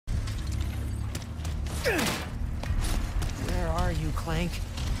Where are you, Clank?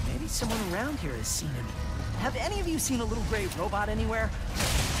 Maybe someone around here has seen him. Have any of you seen a little gray robot anywhere?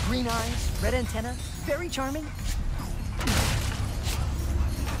 Green eyes, red antenna, very charming.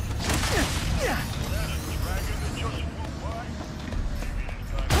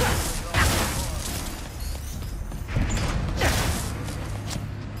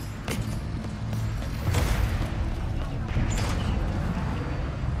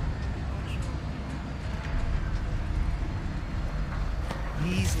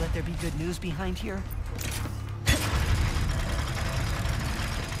 Please let there be good news behind here.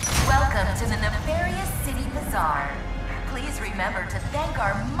 Welcome to the Nefarious City Bazaar. Please remember to thank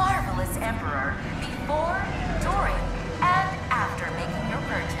our marvelous Emperor before, during, and after making your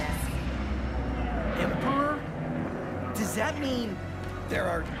purchase. Emperor? Does that mean there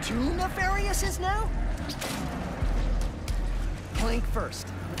are two Nefariouses now? Clank first,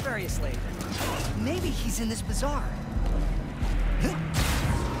 Nefarious later. Maybe he's in this bazaar.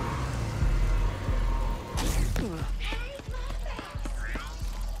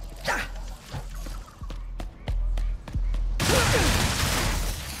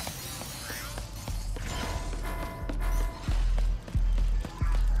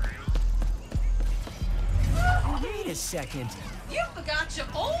 Wait a second. You forgot your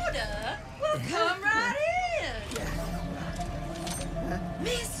order? Well, come right in.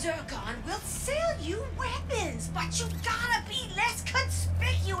 Miss Zircon will sell you weapons, but you gotta be less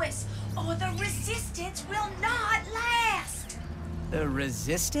conspicuous, or the resistance will not last. The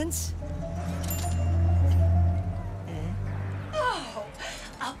Resistance? Oh,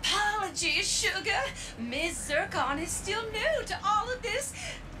 apologies, sugar. Miss Zircon is still new to all of this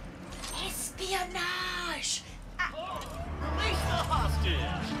espionage. Release the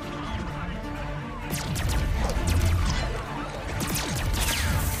hostage!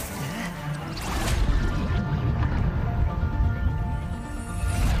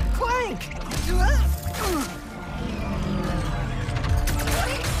 Clank!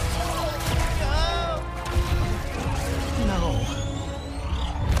 No.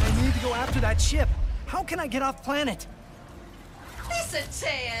 I need to go after that ship. How can I get off planet? It's a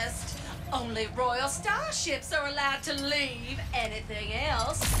test. Only royal starships are allowed to leave. Anything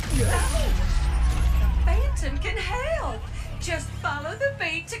else? Oh, the Phantom can help. Just follow the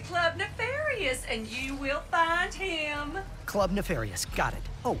beat to Club Nefarious and you will find him. Club Nefarious, got it.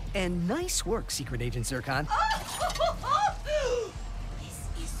 Oh, and nice work, Secret Agent Zircon. Oh, this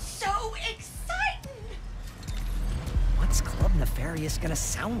is so exciting. What's Club Nefarious gonna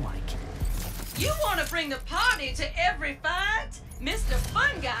sound like? You want to bring the party to every fight? Mr.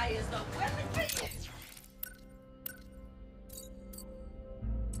 Fun Guy is the weapon for you.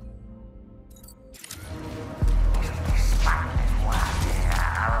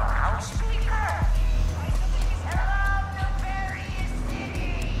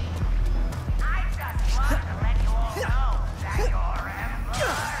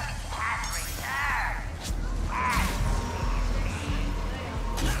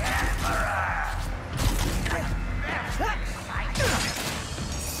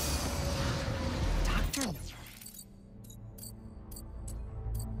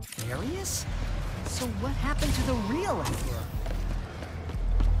 Nefarious? So what happened to the real Emperor?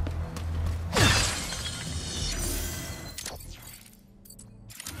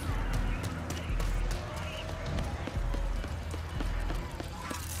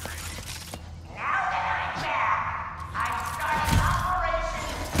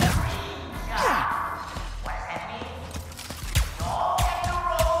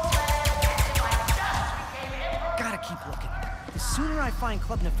 Gotta keep looking. The sooner I find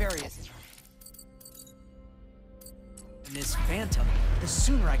Club Nefarious and this Phantom, the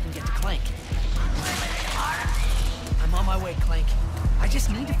sooner I can get to Clank. I'm on my way, Clank. I just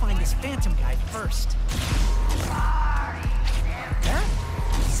need to find this Phantom guy first. That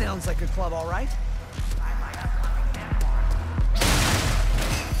sounds like a club, all right.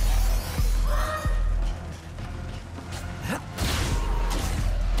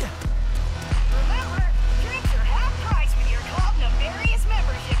 Remember, drinks are half price with your Club Nefarious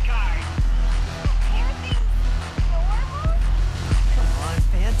membership card. Everything normal? Come on,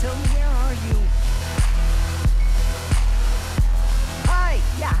 Phantom, where are you? Hi,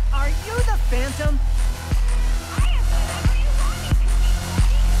 yeah, are you the Phantom? I am whoever you want me to be.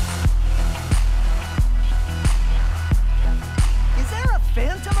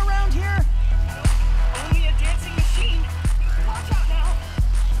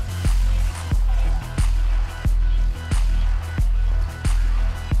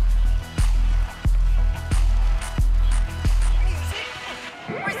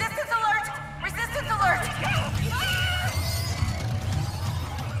 alert!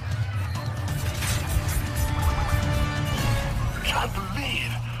 Can't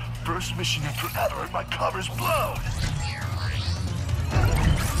believe. First mission in forever and my cover's blown.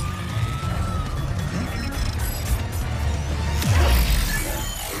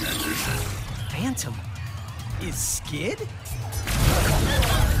 Phantom? Is Skid?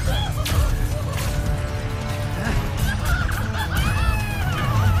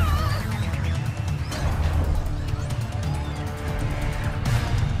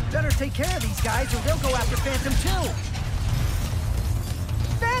 Better take care of these guys or they'll go after Phantom too.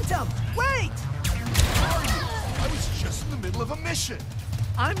 Phantom, wait! I was just in the middle of a mission.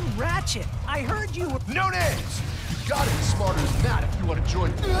 I'm Ratchet. I heard you were... No names! You gotta be smarter than that if you want to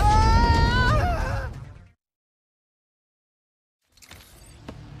join...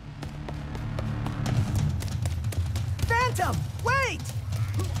 Phantom, wait!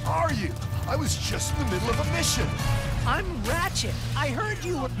 Who are you? I was just in the middle of a mission. I'm Ratchet. I heard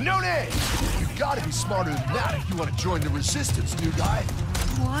you were... No names! You gotta be smarter than that if you want to join the Resistance, new guy.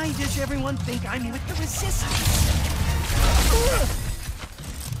 Why does everyone think I'm with the Resistance?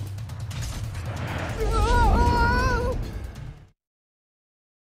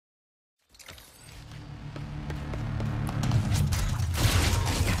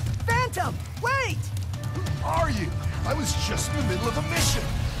 Phantom, wait! Who are you? I was just in the middle of a mission.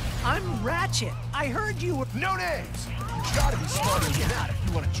 I'm Ratchet. I heard you were... No names! You gotta be smarter than that if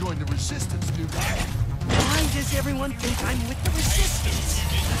you want to join the Resistance, new guy. Why does everyone think I'm with the Resistance?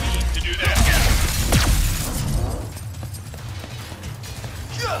 To do that.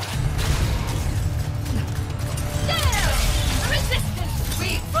 There! The Resistance!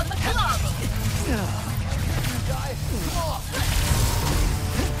 We from the club! New guy, come on!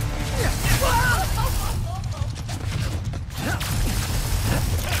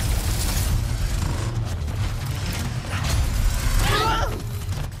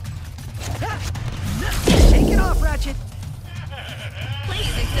 Shake it off, Ratchet.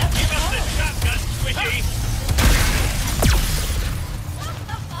 Please accept the The shotgun, squishy.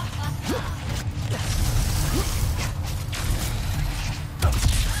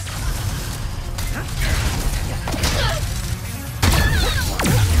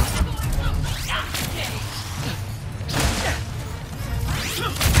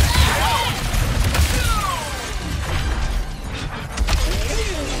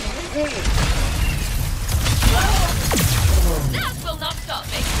 That will not stop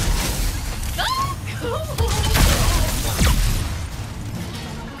me!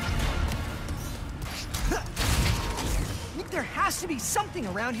 There has to be something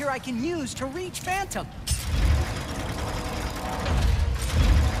around here I can use to reach Phantom.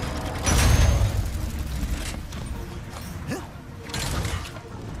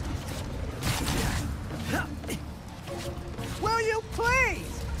 Will you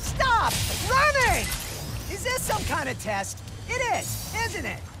please stop running? Is this some kind of test? It is, isn't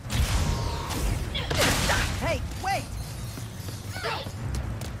it? Hey, wait!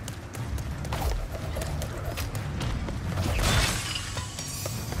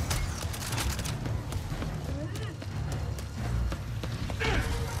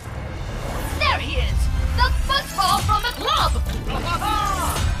 There he is! The football from the club!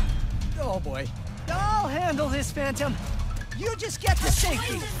 Oh boy. I'll handle this, Phantom. You just get to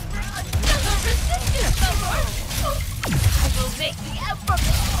safety. Another Resistance member! I will make the Emperor!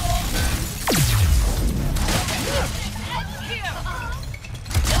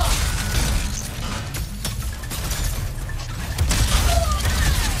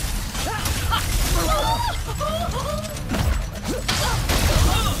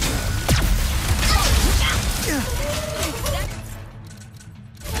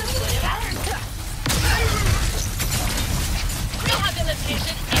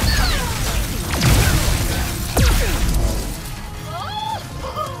 Rehabilitation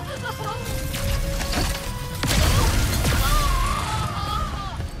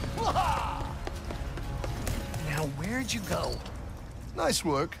Now, where'd you go? Nice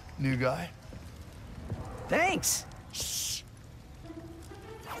work, new guy. Thanks.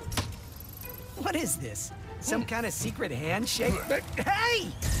 What is this? Some kind of secret handshake?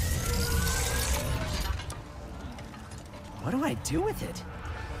 Hey! What do I do with it?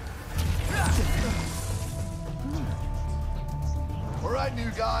 All right,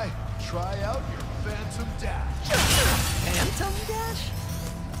 new guy. Try out your Phantom Dash. Phantom Dash?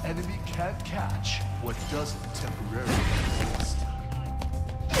 Enemy can't catch what doesn't temporarily exist.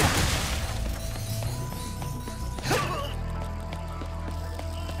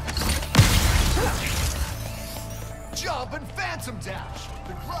 Jump and Phantom Dash.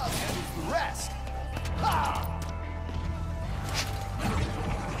 The glove handles the rest. Ha!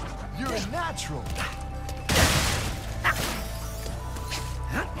 You're a natural.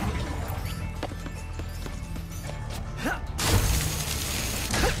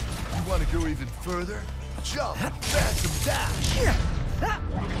 You want to go even further? Jump, phantom dash.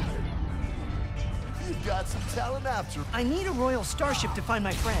 You've got some talent after. I need a royal starship to find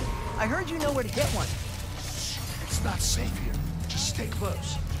my friend. I heard you know where to get one. It's not safe here. Just stay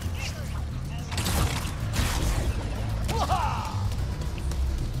close.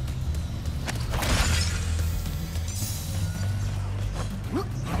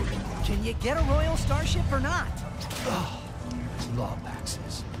 Can you get a royal starship or not?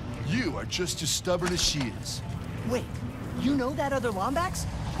 Lombaxes. You are just as stubborn as she is. Wait, you know that other Lombax?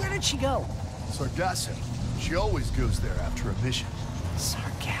 Where did she go? Sargasso. She always goes there after a mission.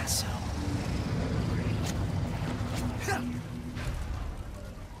 Sargasso.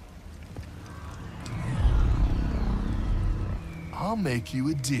 I'll make you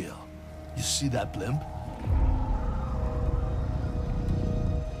a deal. You see that blimp?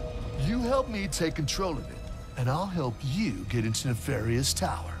 You help me take control of it, and I'll help you get into Nefarious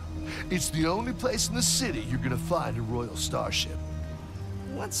Tower. It's the only place in the city you're gonna find a royal starship.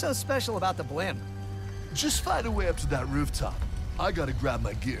 What's so special about the blimp? Just find a way up to that rooftop. I gotta grab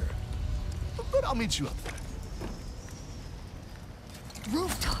my gear. But I'll meet you up there.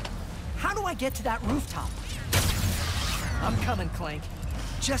 Rooftop? How do I get to that rooftop? I'm coming, Clank.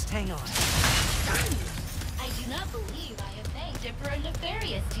 Just hang on. I do not believe I have thanked Emperor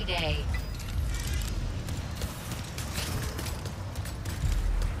Nefarious today.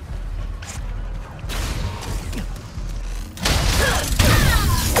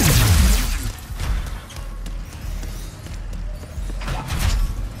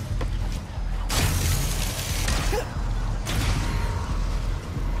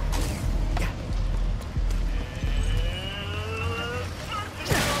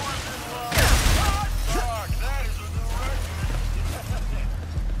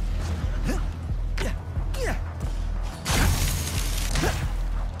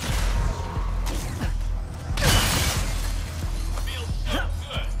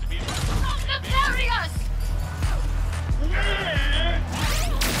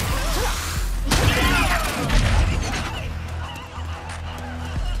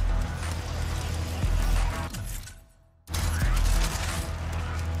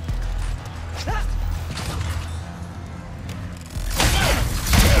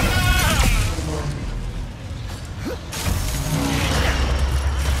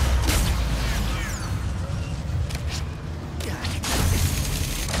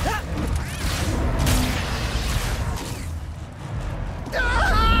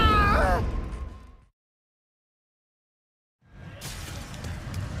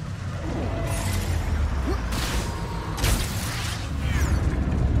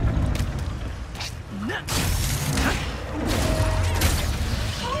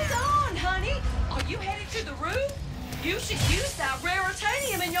 Hold on, honey. Are you headed to the roof? You should use that rare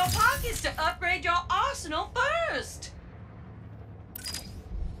titanium in your pockets to upgrade your arsenal first.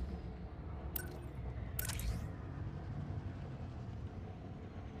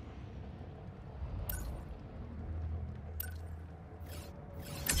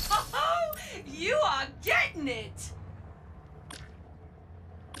 Oh, you are getting it.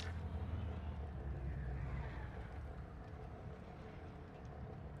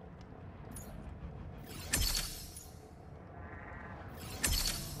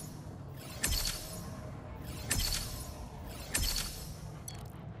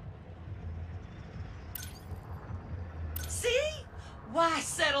 See? Why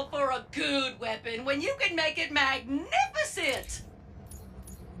settle for a good weapon when you can make it magnificent?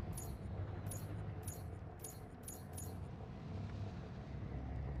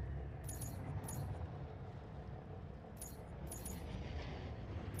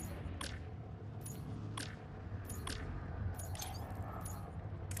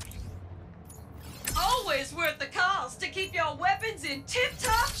 Always worth the cost to keep your weapons in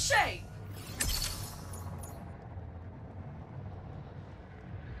tip-top shape.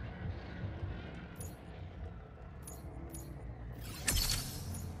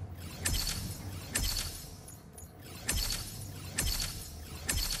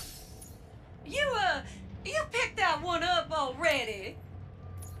 You picked that one up already.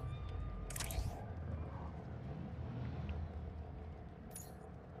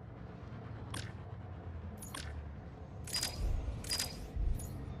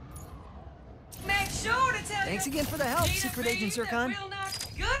 Make sure to tell Thanks again for the help, Peter Secret B Agent that Zircon. we'll not-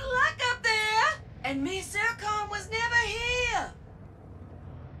 Good luck up there. And Miss Zircon was never here.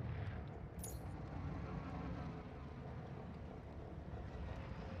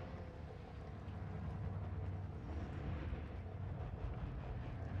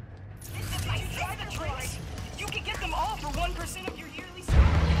 1% of your yearly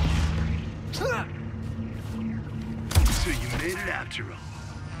salary. So you made it after all.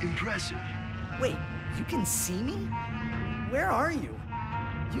 Impressive. Wait, you can see me? Where are you?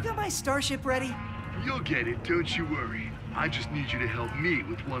 You got my starship ready? You'll get it, don't you worry. I just need you to help me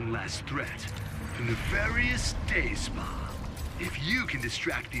with one last threat. The nefarious day spa. If you can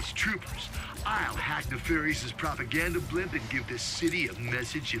distract these troopers, I'll hack Nefarious's propaganda blimp and give this city a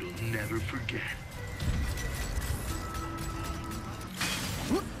message it'll never forget.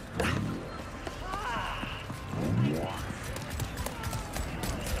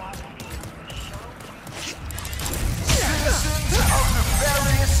 Citizens of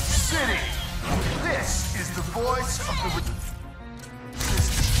Nefarious City, this is the voice of the resistance.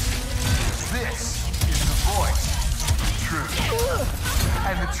 This is the voice of the truth.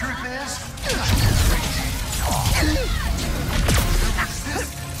 And the truth is, the resistance is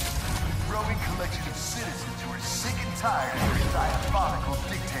a growing collection of citizens who are sick and tired of your diabolical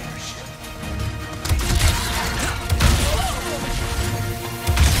dictatorship.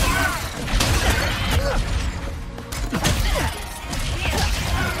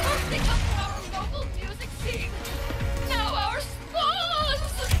 They come from our local music scene. Now our spawns!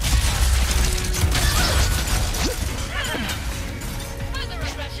 Further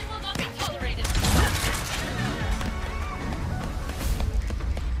aggression will not be tolerated.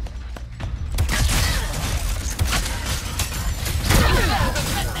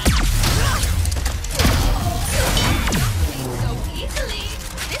 So easily,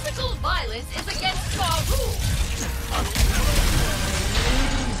 physical violence is against our rules.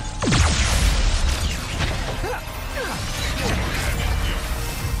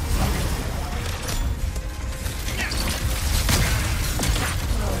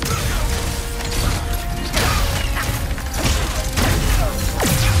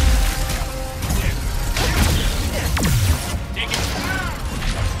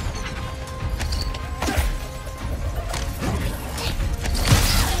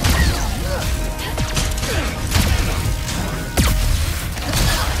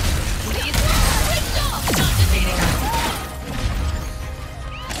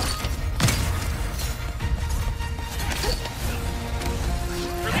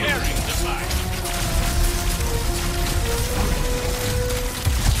 Preparing to fire.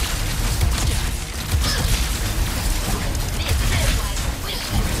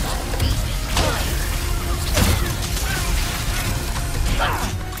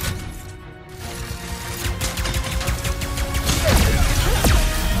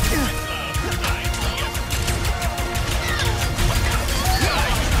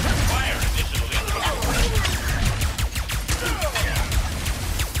 Fire additional input.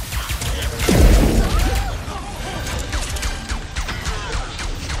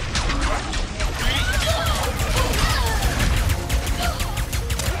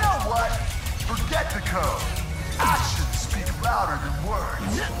 You know what? Forget the code. Actions speak louder than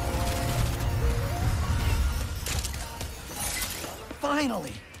words.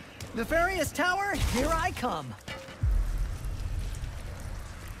 Finally! Nefarious Tower, here I come.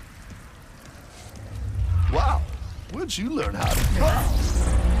 Wow, where'd you learn how to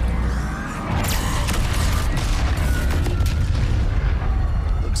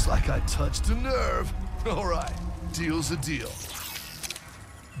Looks like I touched a nerve. All right, deal's a deal.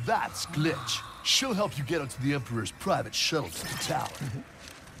 That's Glitch. She'll help you get onto the Emperor's private shuttle to the tower.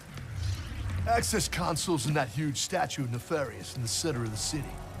 Access console's in that huge statue of Nefarious in the center of the city.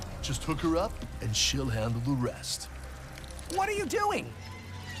 Just hook her up, and she'll handle the rest. What are you doing?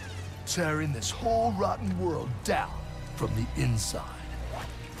 Tearing this whole rotten world down from the inside.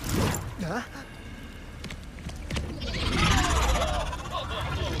 Huh?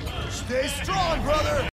 Stay strong, brother!